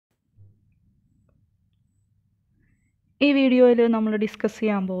ഈ വീഡിയോയിൽ നമ്മൾ ഡിസ്കസ്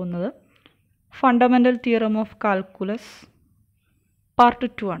ചെയ്യാൻ പോകുന്നത് fundamental theorem of calculus part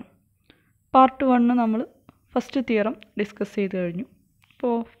 2 ആണ്. പാർട്ട് 1 നമ്മൾ ഫസ്റ്റ് തിയറം ഡിസ്കസ് ചെയ്ത് കഴിഞ്ഞു.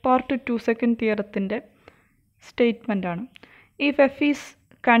 അപ്പോൾ പാർട്ട് 2 സെക്കൻഡ് തിയറത്തിൻ്റെ സ്റ്റേറ്റ്മെൻ്റ് ആണ്. If F is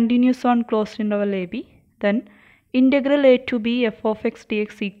continuous on closed interval A B then integral A to B F of X D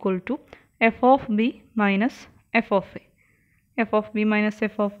X equal to F of B minus F of A. F of B minus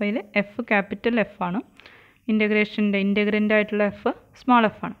F of എയിൽ F capital F ആണ്. ഇൻ്റഗ്രൻ്റ് ആയിട്ടുള്ള F small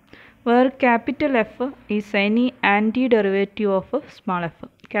F ആണ്. Where capital F is any anti derivative of small F.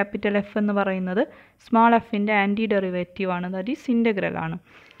 Capital F എന്ന് പറയുന്നത് small എഫിൻ്റെ anti derivative ആണ്. That is integral ആണ്.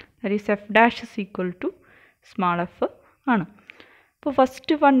 That is F dash is equal to small F ആണ്. അപ്പോൾ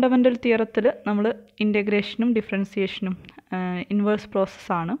ഫസ്റ്റ് ഫണ്ടമെൻ്റൽ തിയറത്തിൽ നമ്മൾ ഇൻ്റഗ്രേഷനും ഡിഫറൻസിയേഷനും inverse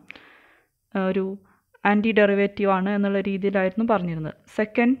പ്രോസസ്സാണ്, ഒരു ആൻറ്റി ഡെറിവേറ്റീവ് ആണ് എന്നുള്ള രീതിയിലായിരുന്നു പറഞ്ഞിരുന്നത്.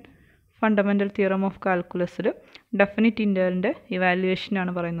 Second fundamental theorem of കാൽക്കുലസിൽ definite ഇൻ്റർവലിൻ്റെ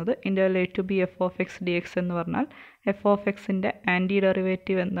ഇവാലുവേഷനാണ് പറയുന്നത്. Interval A to B F of X D X എന്ന് പറഞ്ഞാൽ എഫ് ഓഫ് എക്സിൻ്റെ ആൻറ്റി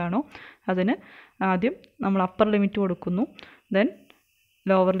ഡെറിവേറ്റീവ് എന്താണോ അതിന് ആദ്യം നമ്മൾ അപ്പർ ലിമിറ്റ് കൊടുക്കുന്നു, ദെൻ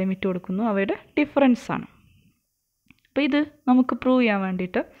ലോവർ ലിമിറ്റ് കൊടുക്കുന്നു. അവയുടെ ഡിഫറൻസ് ആണ്. അപ്പോൾ ഇത് നമുക്ക് പ്രൂവ് ചെയ്യാൻ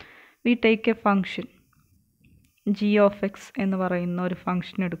വേണ്ടിയിട്ട് we take A function G of X എന്ന് പറയുന്ന ഒരു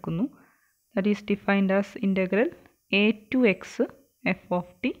ഫങ്ഷൻ എടുക്കുന്നു. That is defined as integral A to X F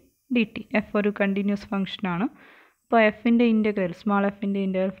of T D T. F ഒരു കണ്ടിന്യൂസ് ഫംഗ്ഷനാണ്. അപ്പോൾ എഫിൻ്റെ ഇൻ്റഗ്രൽ സ്മാൾ എഫിൻ്റെ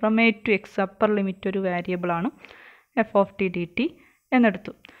integral from A to X upper limit ഒരു വേരിയബിളാണ് F of T D T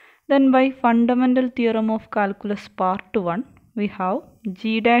എന്നെടുത്തു. Then bye fundamental theorem of calculus part 1 we have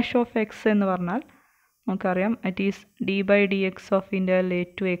G dash of X എന്ന് പറഞ്ഞാൽ നമുക്കറിയാം it is D by D X of integral A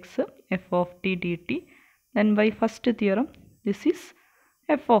to X F of T D T. Then bye first theorem this is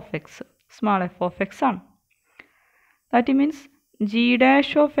F of X small F of X ആണ്. That means G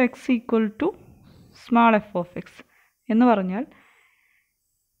dash of X equal to small F of X എന്ന് പറഞ്ഞാൽ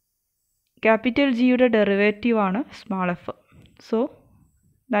capital ജിയുടെ ഡെറിവേറ്റീവാണ് small F. So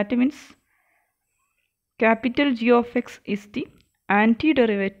that means capital G of X is the anti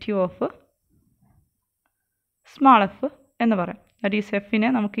derivative of small F എന്ന് പറയാം. That is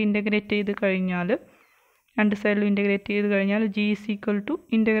എഫിനെ നമുക്ക് integrate ചെയ്ത് കഴിഞ്ഞാൽ രണ്ട് സൈഡിലും ഇൻ്റഗ്രേറ്റ് ചെയ്ത് കഴിഞ്ഞാൽ G is equal to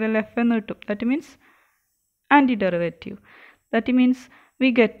integral F എന്ന് കിട്ടും. That means anti derivative. That means we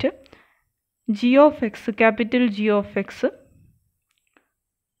get g of x, capital G of x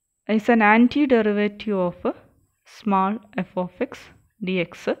is an antiderivative of small f of x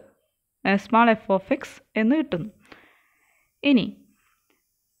dx, small f of x എന്ന് കിട്ടുന്നു. ഇനി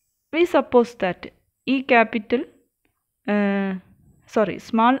we suppose that ഈ capital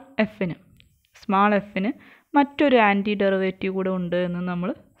small എഫിന് മറ്റൊരു anti derivative കൂടെ ഉണ്ട് എന്ന്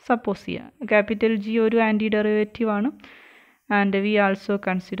നമ്മൾ സപ്പോസ് ചെയ്യുക. ക്യാപിറ്റൽ ജി ഒരു ആൻറ്റി ഡെറിവേറ്റീവ് ആണ്. And we also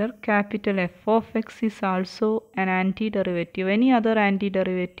consider capital F of x is also an antiderivative, any other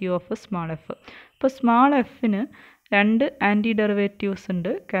antiderivative of a small f. അപ്പോൾ സ്മാൾ എഫിന് രണ്ട് ആൻറ്റി ഡെറിവേറ്റീവ്സ് ഉണ്ട്,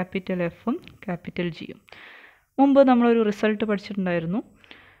 ക്യാപിറ്റൽ എഫും ക്യാപിറ്റൽ ജിയും. മുമ്പ് നമ്മളൊരു റിസൾട്ട് പഠിച്ചിട്ടുണ്ടായിരുന്നു.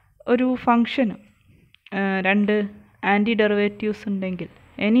 ഒരു ഫംഗ്ഷന് രണ്ട് ആൻറ്റി ഡെറിവേറ്റീവ്സ് ഉണ്ടെങ്കിൽ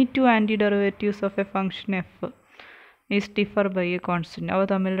any two anti derivatives of A function F is differ by A constant. അവ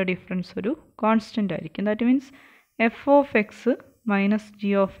തമ്മിലുള്ള ഡിഫറൻസ് ഒരു കോൺസ്റ്റൻ്റ് ആയിരിക്കും. That means F of X minus G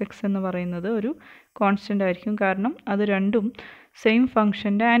of X എന്ന് പറയുന്നത് ഒരു കോൺസ്റ്റൻ്റ് ആയിരിക്കും. കാരണം അത് രണ്ടും സെയിം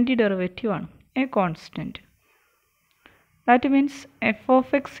ഫംഗ്ഷൻ്റെ ആൻറ്റി ഡെറിവേറ്റീവ് ആണ്, A constant. That means F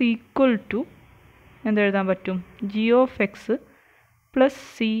of X equal to എന്തെഴുതാൻ പറ്റും, G of X plus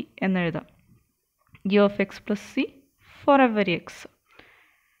C എന്നെഴുതാം. G of X plus C for every X.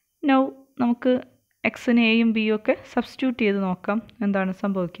 Now നമുക്ക് എക്സിന് എയും ബിയും ഒക്കെ സബ്സ്റ്റിറ്റ്യൂട്ട് ചെയ്ത് നോക്കാം എന്താണ്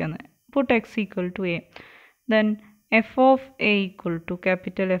സംഭവിക്കുന്നത്. Puttu X equal to A, then F of A equal to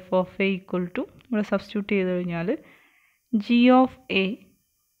capital F of A equal to ഇവിടെ സബ്സ്റ്റിറ്റ്യൂട്ട് ചെയ്ത് കഴിഞ്ഞാൽ G of A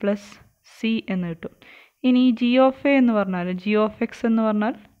plus C എന്ന് കിട്ടും. ഇനി ജി ഓഫ് എ എന്ന് പറഞ്ഞാൽ ജി ഓഫ് എക്സ് എന്ന്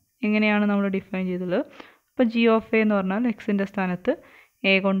പറഞ്ഞാൽ എങ്ങനെയാണ് നമ്മൾ ഡിഫൈൻ ചെയ്തുള്ളത്. അപ്പോൾ ജി ഓഫ് എ എന്ന് പറഞ്ഞാൽ എക്സിൻ്റെ സ്ഥാനത്ത്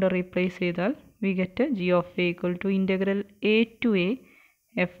എ കൊണ്ട് റീപ്ലേസ് ചെയ്താൽ we get G of A equal to integral A to A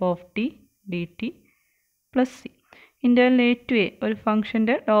F of T D T plus C. Integral A to A ഒരു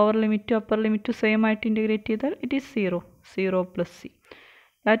ഫംഗ്ഷൻ്റെ ലോവർ ലിമിറ്റും അപ്പർ ലിമിറ്റും സെയിം ആയിട്ട് ഇൻ്റഗ്രേറ്റ് ചെയ്താൽ it is zero plus C.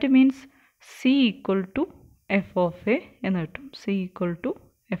 That means C equal to F of A എന്ന് കിട്ടും. C equal to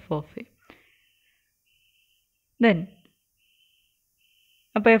F of A. Then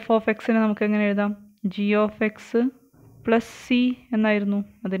അപ്പോൾ F of എക്സിനെ നമുക്ക് എങ്ങനെ എഴുതാം, G of X plus C എന്നായിരുന്നു.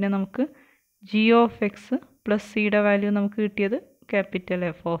 അതിനെ നമുക്ക് ജി ഓഫ് എക്സ് പ്ലസ് സിയുടെ വാല്യൂ നമുക്ക് കിട്ടിയത് ക്യാപിറ്റൽ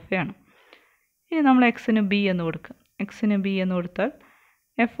എഫ് ഓഫ് എ ആണ്. ഇനി നമ്മൾ എക്സിന് ബി എന്ന് കൊടുക്കുക. എക്സിന് ബി എന്ന് കൊടുത്താൽ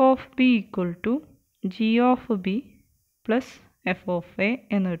F of B equal to G of B plus F of A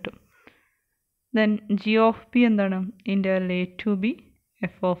എന്ന് കിട്ടും. Then g of b എന്താണ് integral a to b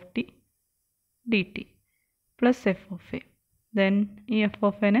f of t dt plus f of a. Then ഈ f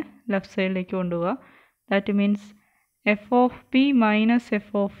of a നെ left സൈഡിലേക്ക് കൊണ്ടുപോവുക. That means f of b minus f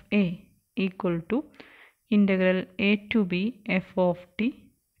of a equal to integral a to b f of t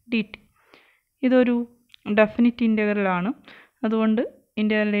dt. ഇതൊരു definite integral ആണ്. അതുകൊണ്ട്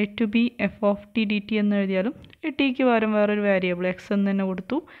integral a to b f of t dt എന്ന് എഴുതിയാലും tick പകരം വേറൊരു variable X എന്ന് തന്നെ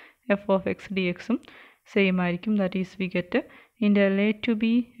കൊടുത്തു f of x dx same ആയിരിക്കും. That is we get integral a to b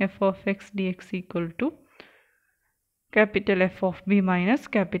f of x dx equal to capital F of b minus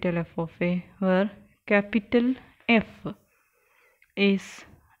capital F of a, where capital F is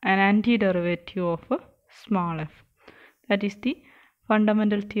an antiderivative of a small f. That is the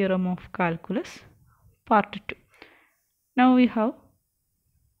fundamental theorem of calculus part 2. Now we have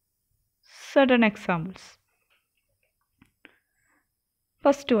certain examples.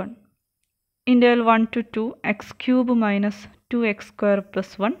 First one, integral 1 to 2 x cube minus 2x square plus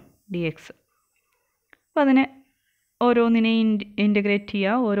 1 dx. അപ്പോൾ അതിനെ ഓരോന്നിനെ integrate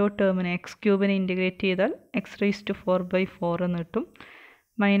ചെയ്യുക. ഓരോ ടേമിനെ X ക്യൂബിനെ integrate ചെയ്താൽ X raise to 4/4 എന്ന് കിട്ടും.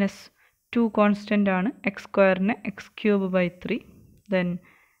 Minus 2 constant ആണ്. X സ്ക്വയറിന് X cube by 3. Then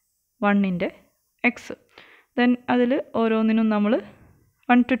 1 X. Then അതിൽ ഓരോന്നിനും നമ്മൾ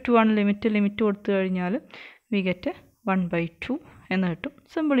 1 to 2 ആണ് ലിമിറ്റ് കൊടുത്തു കഴിഞ്ഞാൽ വി ഗെറ്റ് 1/2 എന്ന് കിട്ടും.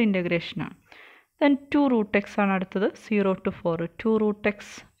 സിമ്പിൾ ഇൻ്റഗ്രേഷനാണ്. ദെൻ 2 റൂട്ട് എക്സ് ആണ് അടുത്തത്. 0 to 4. 2 റൂട്ട്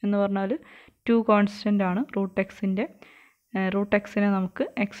എക്സ് എന്ന് പറഞ്ഞാൽ 2 കോൺസ്റ്റൻ്റ് ആണ്. റൂട്ട് എക്സിനെ നമുക്ക്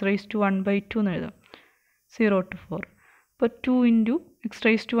എക്സ് റേസ് ടു 1/2 എന്ന് എഴുതാം. 0 to 4. അപ്പോൾ 2 into X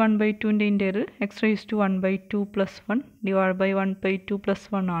raise to 1/2ൻ്റെ integral X raise to 1/2 plus 1 divide by 1/2 plus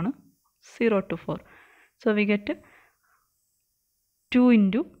 1 ആണ് 0 to 4. So we get 2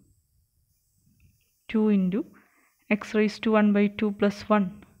 into X raise to 1/2 plus 1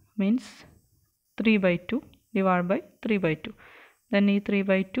 means 3/2 divide by 3/2. Then ഈ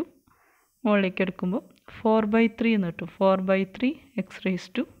 3/2 മുകളിലേക്ക് എടുക്കുമ്പോൾ 4/3 എന്ന് കിട്ടും. 4/3 എക്സ് റേസ്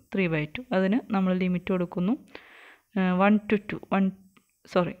ടു 3/2. അതിന് നമ്മൾ ലിമിറ്റ് കൊടുക്കുന്നു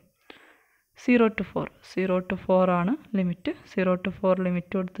 0 to 4. 0 to 4 ആണ് ലിമിറ്റ്. 0 to 4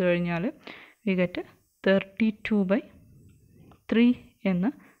 ലിമിറ്റ് കൊടുത്തു കഴിഞ്ഞാൽ വി ഗെറ്റ് 32/3 എന്ന്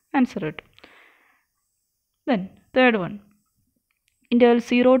ആൻസർ കിട്ടും. Then third one, integral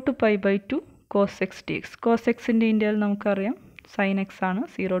 0 to π/2 cos x dx. cos എക്സിൻ്റെ ഇൻ്റഗ്രൽ നമുക്കറിയാം sin x ആണ്.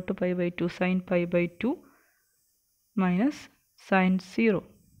 0 to π/2 sin π/2 minus sin 0,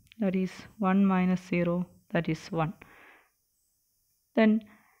 that is 1 minus 0, that is 1. Then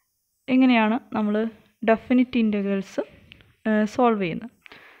എങ്ങനെയാണ് നമ്മൾ ഡെഫിനിറ്റ് ഇൻ്റഗ്രൽസ് സോൾവ് ചെയ്യുന്നത്?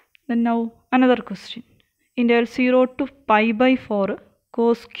 Then now another question. Integral 0 to π/4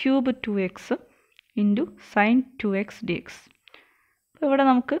 cos cube 2x into sin 2x dx. അപ്പോൾ ഇവിടെ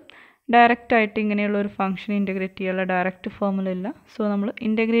നമുക്ക് direct ആയിട്ട് ഇങ്ങനെയുള്ള ഒരു ഫംഗ്ഷൻ ഇൻ്റഗ്രേറ്റ് ചെയ്യാനുള്ള ഡയറക്റ്റ് ഫോർമുല ഇല്ല. സോ നമ്മൾ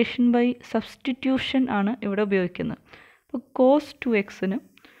ഇൻ്റഗ്രേഷൻ ബൈ സബ്സ്റ്റിറ്റ്യൂഷൻ ആണ് ഇവിടെ ഉപയോഗിക്കുന്നത്. അപ്പോൾ cos 2xന്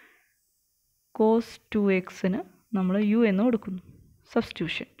നമ്മൾ u എന്ന് കൊടുക്കുന്നു,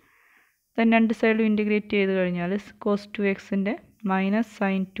 സബ്സ്റ്റിറ്റ്യൂഷൻ. ദെൻ രണ്ട് സൈഡിലും ഇൻ്റഗ്രേറ്റ് ചെയ്ത് കഴിഞ്ഞാൽ cos 2xൻ്റെ മൈനസ്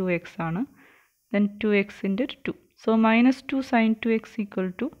sin 2x ആണ്. Then 2x/2. So -2 sin 2x equal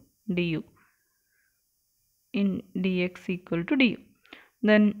to du in dx equal to du.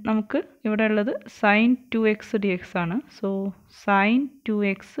 Then നമുക്ക് ഇവിടെ ഉള്ളത് sin 2x dx ആണ്. So sin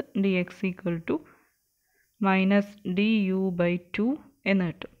 2x dx equal to -du/2 എന്ന്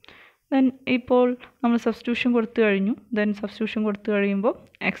കിട്ടും. ദെൻ ഇപ്പോൾ നമ്മൾ സബ്സ്റ്റിറ്റ്യൂഷൻ കൊടുത്തു കഴിഞ്ഞു. ദെൻ സബ്സ്റ്റിറ്റ്യൂഷൻ കൊടുത്തു കഴിയുമ്പോൾ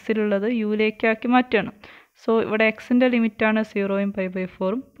എക്സിലുള്ളത് യുയിലേക്കാക്കി മാറ്റണം. സോ ഇവിടെ എക്സിൻ്റെ ലിമിറ്റാണ് 0ഉം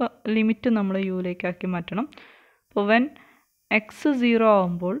π/4ഉം. അപ്പോൾ ലിമിറ്റ് നമ്മൾ യുയിലേക്കാക്കി മാറ്റണം. അപ്പോൾ വെൻ എക്സ് 0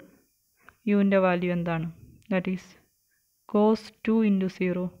 ആകുമ്പോൾ യുവിൻ്റെ വാല്യൂ എന്താണ്? That is cos 2 into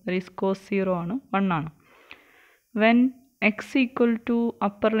 0, that is cos 0 ആണ്, 1 ആണ്. When X equal to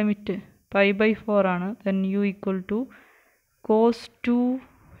upper limit π/4 ആണ്, then you equal to cos 2,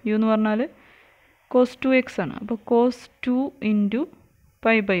 U എന്ന് പറഞ്ഞാൽ cos 2x ആണ്. അപ്പോൾ cos 2 into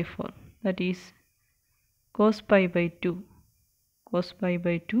π/4, that is cos π/2. cos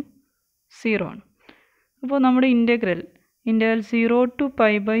π/2 0 ആണ്. അപ്പോൾ നമ്മുടെ integral 0 to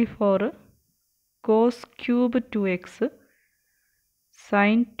π/4 cos cube 2x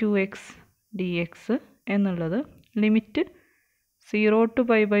sin 2x dx എന്നുള്ളത് ലിമിറ്റ് 0 to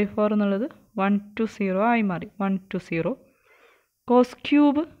π/4 എന്നുള്ളത് 1 to 0 ആയി മാറി. 1 to 0 cos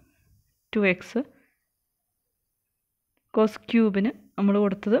cube 2x, cos ക്യൂബിന് നമ്മൾ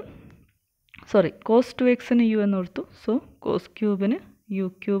കൊടുത്തത് cos 2xന് u എന്ന് കൊടുത്തു. സോ cos ക്യൂബിന് u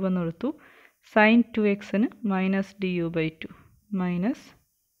ക്യൂബ് എന്ന് കൊടുത്തു. sin 2xന് -du/2.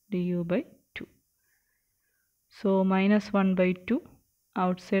 So -1/2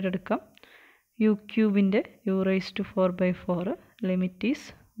 out side എടുക്കാം. u cube u raised to 4/4 limit is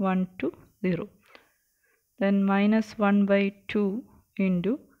 1 to 0. Then minus 1/2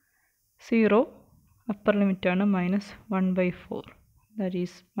 into 0 upper limit ആണ് minus 1/4. That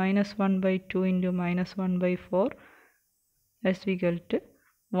is minus 1/2 into minus 1/4 is equal to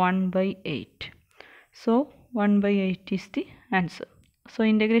 1/8. So 1/8 is the answer. So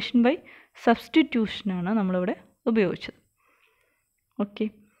integration by substitution ആണ് നമ്മളിവിടെ ഉപയോഗിച്ചത്. Okay,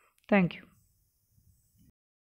 thank you.